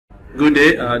Good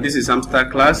day, this is Hamster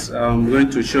class. I'm going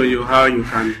to show you how you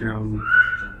can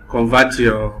convert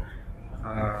your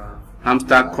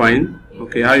hamster coin,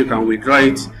 okay, how you can withdraw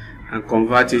it and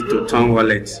convert it to Ton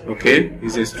wallet, okay.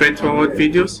 It's a straightforward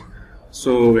videos,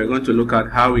 so we're going to look at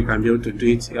how we can be able to do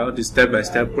it, how the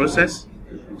step-by-step process.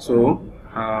 So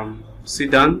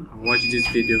sit down and watch this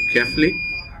video carefully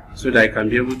so that I can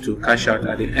be able to cash out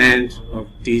at the end of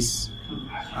this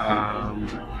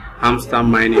hamster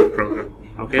mining program.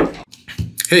 Okay.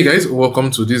 Hey guys,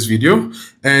 welcome to this video,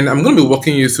 and I'm going to be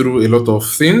walking you through a lot of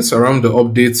things around the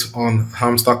updates on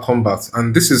Hamster Kombat,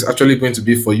 and this is actually going to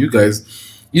be for you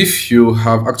guys if you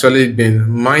have actually been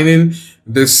mining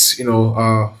this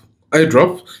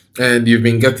airdrop and you've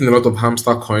been getting a lot of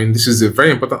hamster coin. This is a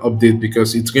very important update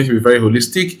because it's going to be very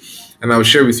holistic, and I'll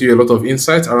share with you a lot of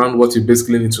insights around what you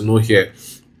basically need to know here.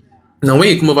 Now when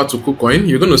you come over to KuCoin,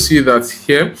 you're going to see that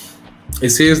here it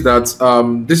says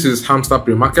that this is Hamster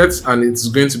pre-market and it's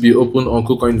going to be open on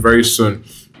KuCoin very soon,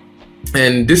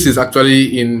 and this is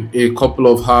actually in a couple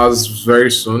of hours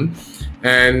very soon.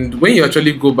 And when you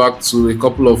actually go back to a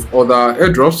couple of other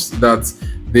airdrops that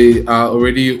they are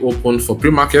already open for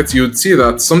pre-market, you'd see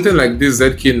that something like this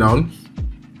ZK now,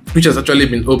 which has actually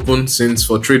been open since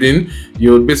for trading,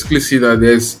 you'll basically see that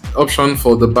there's option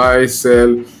for the buy,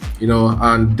 sell,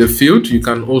 and the field. You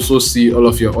can also see all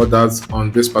of your orders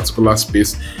on this particular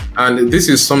space, and this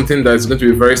is something that is going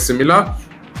to be very similar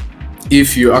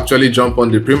if you actually jump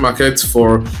on the pre-market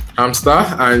for Hamster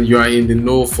and you are in the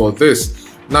know for this.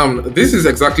 Now this is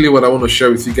exactly what I want to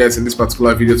share with you guys in this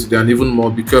particular video today, and even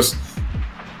more because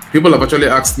people have actually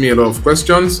asked me a lot of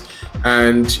questions,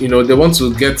 and they want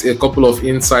to get a couple of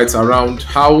insights around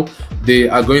how they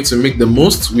are going to make the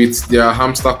most with their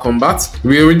Hamster Kombat.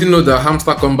 We already know that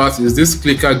Hamster Kombat is this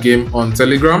clicker game on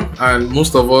Telegram, and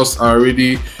most of us are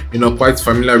already quite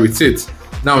familiar with it.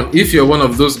 Now if you're one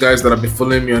of those guys that have been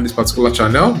following me on this particular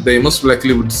channel, they most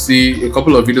likely would see a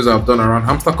couple of videos I've done around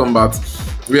Hamster Kombat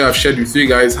where I've shared with you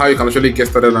guys how you can actually get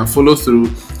started and follow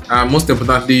through, and most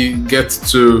importantly get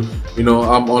to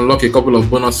unlock a couple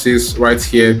of bonuses right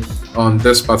here on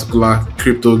this particular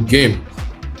crypto game.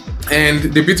 And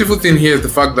the beautiful thing here is the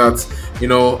fact that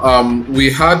we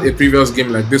had a previous game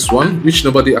like this one which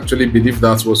nobody actually believed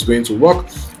that was going to work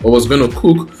or was going to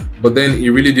cook, but then it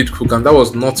really did cook, and that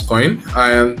was Notcoin.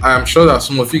 And I am sure that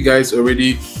some of you guys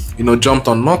already jumped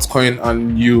on Notcoin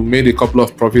and you made a couple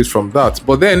of profits from that.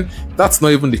 But then that's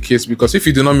not even the case, because if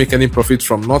you do not make any profit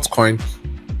from Notcoin,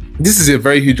 this is a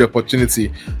very huge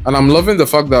opportunity. And I'm loving the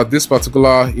fact that this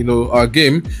particular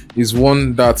game is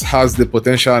one that has the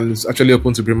potential and is actually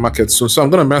open to pre-market soon. So I'm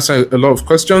going to answer a lot of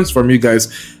questions from you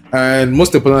guys, and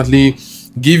most importantly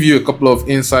give you a couple of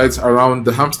insights around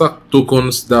the hamster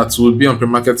tokens that will be on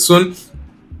pre-market soon,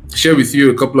 share with you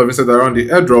a couple of insights around the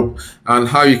airdrop and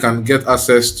how you can get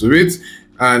access to it,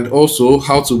 and also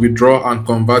how to withdraw and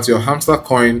convert your hamster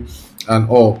coin and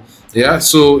all. Yeah,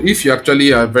 so if you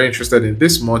actually are very interested in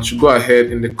this much, go ahead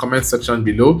in the comment section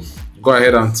below, go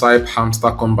ahead and type Hamster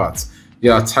Kombat.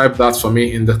 Yeah, type that for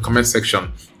me in the comment section.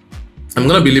 I'm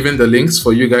going to be leaving the links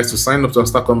for you guys to sign up to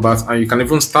Hamster Kombat, and you can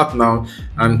even start now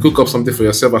and cook up something for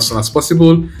yourself as soon as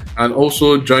possible. And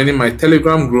also joining my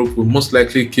Telegram group will most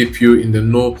likely keep you in the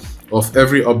know of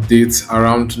every update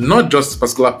around not just this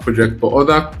particular project but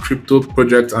other crypto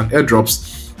projects and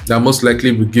airdrops that most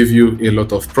likely will give you a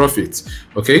lot of profit.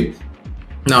 Okay,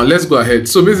 now let's go ahead.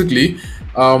 So basically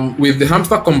with the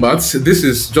Hamster Kombat, this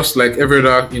is just like every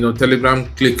other Telegram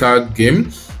clicker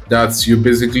game that you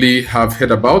basically have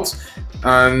heard about.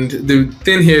 And the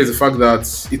thing here is the fact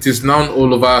that it is now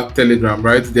all over Telegram,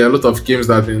 right? There are a lot of games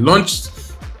that have been launched,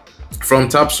 from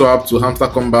Tap Swap to Hamster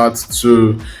Kombat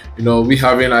to we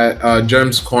having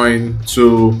Gems Coin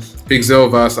to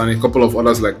Pixelverse and a couple of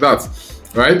others like that,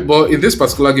 right? But in this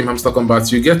particular game, Hamster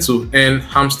Kombat, you get to earn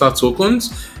hamster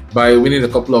tokens by winning a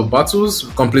couple of battles,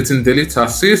 completing daily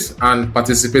tasks, and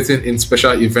participating in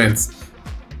special events,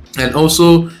 and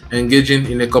also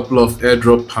engaging in a couple of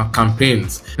airdrop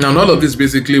campaigns. Now all of this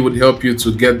basically would help you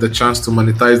to get the chance to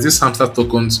monetize these hamster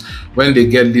tokens when they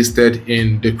get listed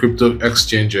in the crypto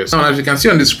exchanges. Now as you can see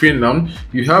on the screen now,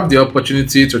 you have the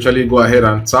opportunity to actually go ahead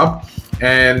and tap,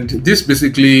 and this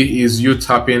basically is you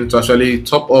tapping to actually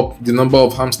top up the number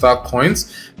of hamster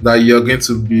coins that you're going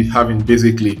to be having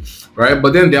basically, right?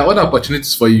 But then there are other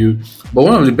opportunities for you, but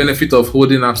one of the benefits of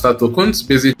holding hamster tokens,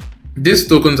 basically these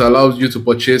tokens allows you to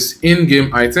purchase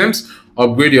in-game items,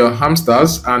 upgrade your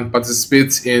hamsters, and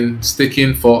participate in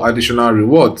staking for additional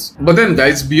rewards. But then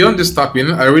guys, beyond this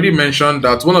tapping, I already mentioned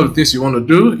that one of the things you want to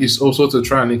do is also to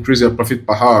try and increase your profit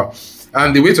per hour.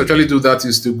 And the way to actually do that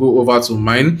is to go over to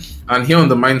mine, and here on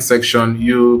the mine section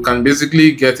you can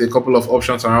basically get a couple of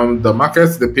options around the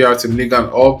market, the PR team league and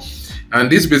all, and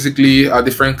these basically are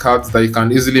different cards that you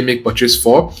can easily make purchase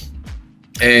for,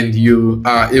 and you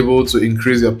are able to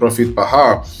increase your profit per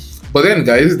hour. But then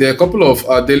guys, there are a couple of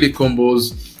daily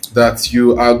combos that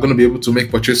you are going to be able to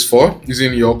make purchase for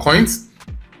using your coins,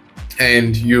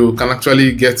 and you can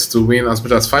actually get to win as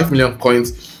much as 5 million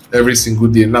coins every single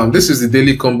day. Now this is the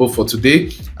daily combo for today,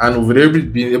 and we've already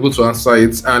been able to answer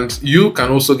it, and you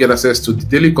can also get access to the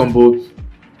daily combo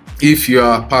if you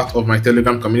are part of my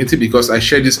Telegram community, because I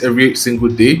share this every single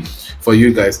day for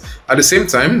you guys. At the same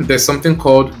time, there's something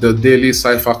called the daily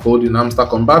cipher code in Hamster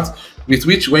Kombat, with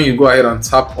which when you go ahead and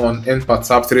tap on end per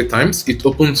tap 3 times, it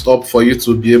opens up for you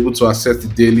to be able to access the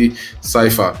daily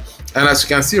cipher. And as you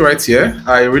can see right here,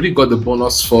 I already got the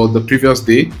bonus for the previous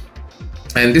day,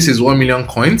 and this is 1 million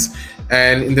coins,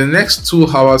 and in the next 2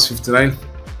 hours 59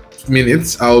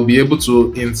 minutes I'll be able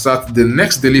to insert the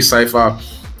next daily cipher,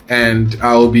 and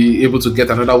I'll be able to get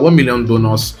another 1 million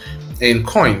bonus in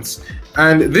coins.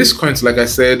 And these coins, like I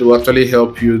said, will actually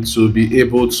help you to be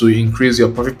able to increase your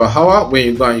profit per hour when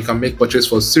you go and you can make purchase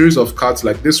for a series of cards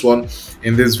like this one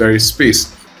in this very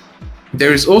space.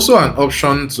 There is also an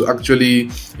option to actually,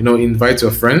 invite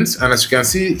your friends, and as you can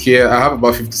see here, I have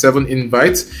about 57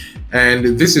 invites,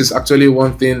 and this is actually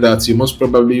one thing that you most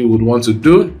probably would want to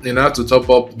do in order to top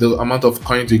up the amount of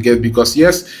coins you get, because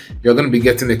yes, you're going to be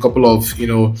getting a couple of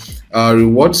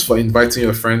rewards for inviting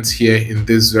your friends here in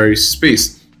this very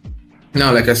space.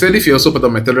 Now, like I said, if you're also part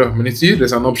of my Telegram community,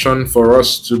 there's an option for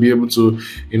us to be able to,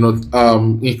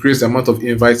 increase the amount of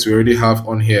invites we already have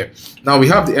on here. Now, we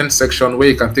have the end section where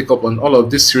you can take up on all of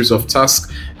this series of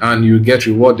tasks and you get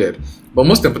rewarded. But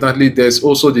most importantly, there's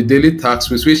also the daily tasks,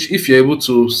 with which if you're able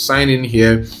to sign in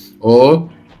here, or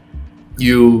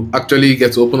you actually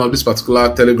get to open up this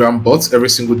particular Telegram bot every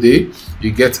single day,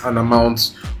 you get an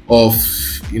amount of,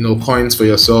 coins for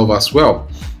yourself as well.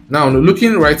 Now,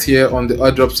 looking right here on the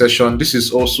airdrop session, this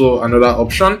is also another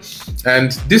option,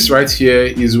 and this right here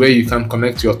is where you can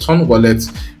connect your Ton wallet,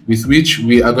 with which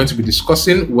we are going to be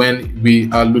discussing when we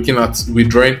are looking at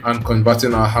withdrawing and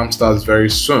converting our hamsters very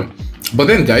soon. But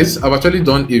then guys, I've actually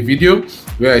done a video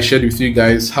where I shared with you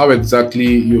guys how exactly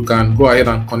you can go ahead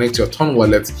and connect your Ton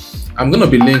wallet. I'm going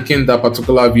to be linking that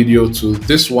particular video to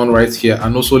this one right here,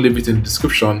 and also leave it in the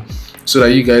description so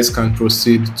that you guys can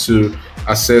proceed to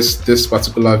access this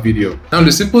particular video. Now,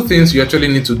 the simple things you actually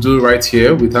need to do right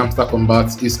here with Hamster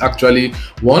Kombat is actually,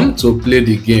 one, to play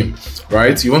the game,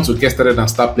 right? You want to get started and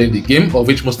start playing the game, of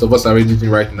which most of us are already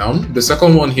doing right now. The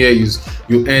second one here is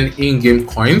you earn in-game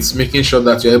coins, making sure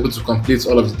that you're able to complete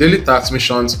all of the daily tasks,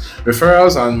 missions,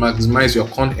 referrals, and maximize your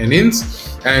coin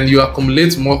earnings, and you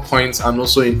accumulate more coins and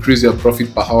also increase your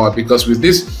profit per hour, because with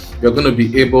this you're going to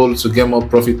be able to get more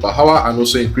profit per hour and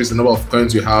also increase the number of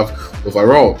coins you have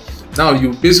overall. Now,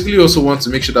 you basically also want to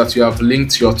make sure that you have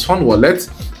linked your Ton wallet,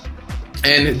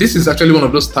 and this is actually one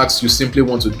of those tasks you simply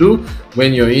want to do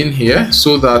when you're in here,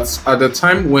 so that at the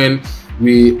time when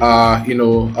we are,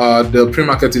 the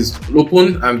pre-market is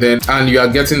open and you are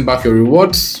getting back your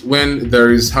rewards, when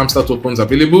there is hamster tokens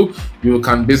available, you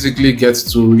can basically get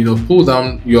to, pull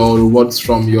down your rewards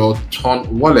from your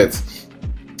Ton wallet.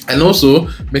 And also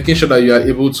making sure that you are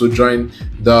able to join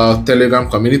the Telegram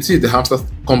community, the Hamster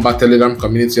Kombat Telegram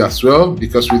community as well,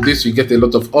 because with this you get a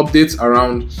lot of updates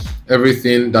around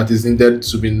everything that is needed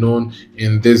to be known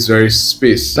in this very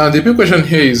space. Now, the big question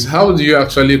here is, how do you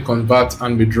actually convert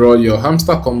and withdraw your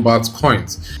Hamster Kombat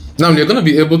coins? Now, you're going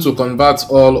to be able to convert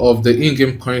all of the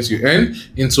in-game coins you earn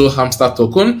into hamster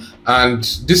token, and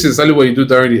this is exactly what you do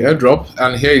during the airdrop,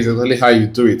 and here is exactly how you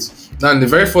do it. Now, the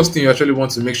very first thing you actually want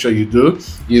to make sure you do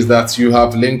is that you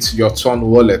have linked your Ton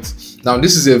wallet. Now,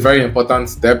 this is a very important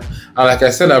step, and like I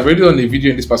said, I've already done a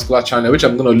video in this particular channel, which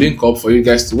I'm going to link up for you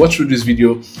guys to watch through this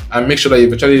video and make sure that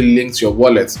you've actually linked your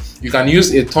wallet. You can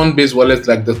use a Ton-based wallet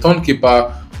like the Ton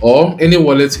Keeper, or any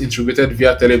wallet integrated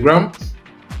via Telegram,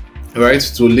 right,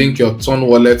 to link your Ton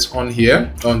wallet on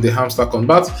here on the Hamster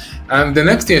Kombat. And the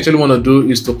next thing you actually want to do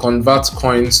is to convert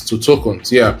coins to tokens.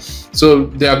 So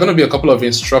there are going to be a couple of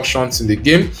instructions in the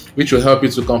game which will help you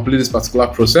to complete this particular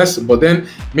process, but then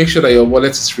make sure that your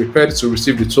wallet is prepared to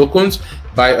receive the tokens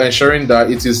by ensuring that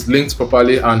it is linked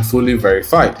properly and fully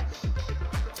verified.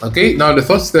 Okay, now the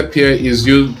third step here is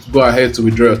you go ahead to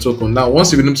withdraw your token. Now,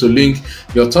 once you've been able to link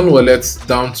your Ton wallet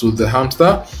down to the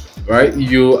hamster, right,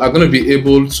 you are going to be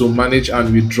able to manage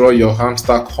and withdraw your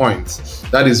hamster coins.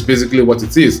 That is basically what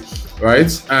it is,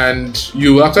 right? And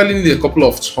you actually need a couple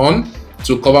of Ton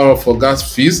to cover up for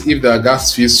gas fees if there are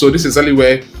gas fees. So this is exactly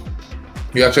where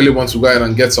you actually want to go ahead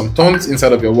and get some tons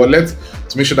inside of your wallet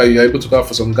to make sure that you're able to go out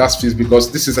for some gas fees,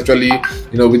 because this is actually,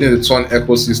 within the ton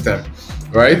ecosystem,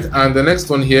 right? And the next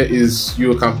one here is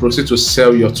you can proceed to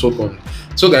sell your token.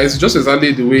 So guys, just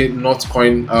exactly the way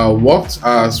Notcoin worked,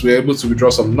 as we're able to withdraw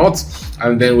some knots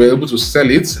and then we're able to sell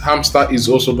it, Hamster is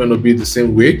also going to be the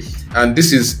same way. And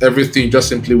this is everything you just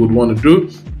simply would want to do.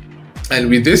 And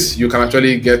with this, you can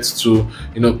actually get to,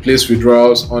 place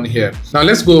withdrawals on here. Now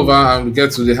let's go over and we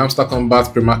get to the Hamster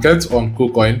Kombat pre-market on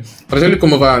KuCoin. But actually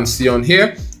come over and see on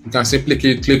here, you can simply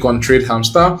click on Trade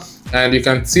Hamster, and you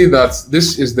can see that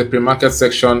this is the pre-market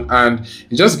section, and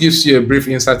it just gives you a brief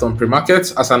insight on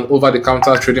pre-market as an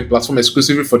over-the-counter trading platform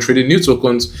exclusively for trading new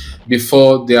tokens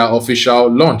before their official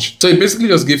launch. So it basically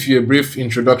just gives you a brief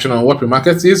introduction on what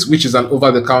pre-market is, which is an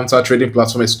over-the-counter trading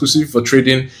platform exclusively for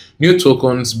trading new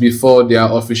tokens before their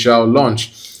official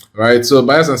launch. Right, so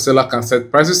buyers and sellers can set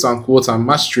prices and quotes and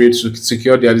match trades to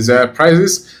secure their desired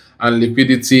prices and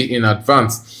liquidity in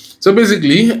advance. So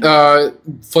basically,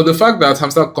 for the fact that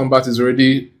Hamster Kombat is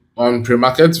already on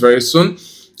pre-market very soon,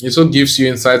 it also gives you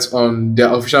insights on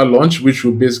their official launch, which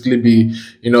will basically be,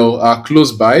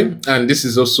 close by. And this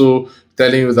is also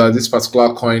telling you that this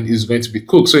particular coin is going to be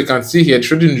cooked. So you can see here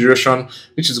trading duration,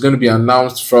 which is going to be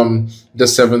announced from the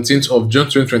 17th of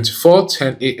June 2024,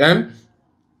 10 a.m.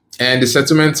 And the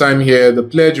settlement time here, the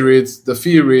pledge rates, the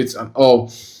fee rates, and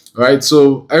all. Right,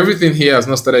 so everything here has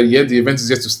not started yet. The event is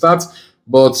yet to start.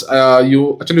 But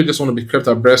you actually just want to be kept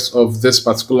abreast of this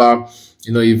particular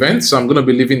event. So I'm going to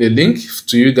be leaving a link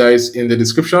to you guys in the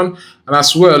description. And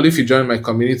as well, if you join my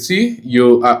community,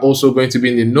 you are also going to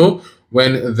be in the know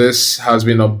when this has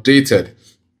been updated.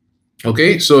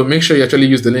 Okay, so make sure you actually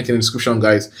use the link in the description,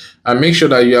 guys, and make sure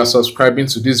that you are subscribing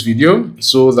to this video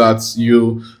so that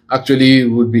you actually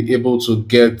would be able to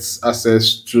get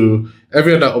access to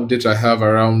every other update I have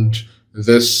around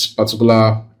this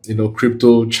particular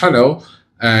crypto channel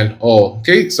and all.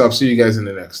 Okay, so I'll see you guys in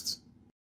the next.